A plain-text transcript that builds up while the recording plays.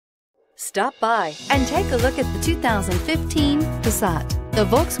Stop by and take a look at the 2015 Passat. The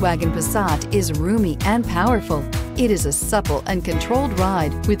Volkswagen Passat is roomy and powerful. It is a supple and controlled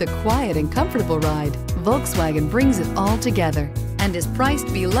ride with a quiet and comfortable ride. Volkswagen brings it all together and is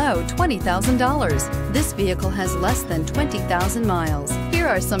priced below $20,000. This vehicle has less than 20,000 miles. Here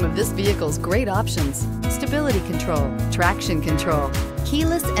are some of this vehicle's great options: stability control, traction control,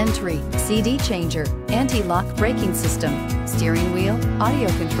 keyless entry, CD changer, anti-lock braking system, steering wheel audio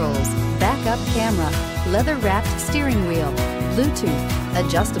controls, backup camera, leather-wrapped steering wheel, Bluetooth,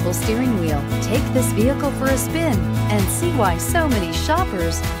 adjustable steering wheel. Take this vehicle for a spin and see why so many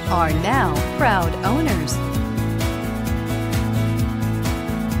shoppers are now proud owners.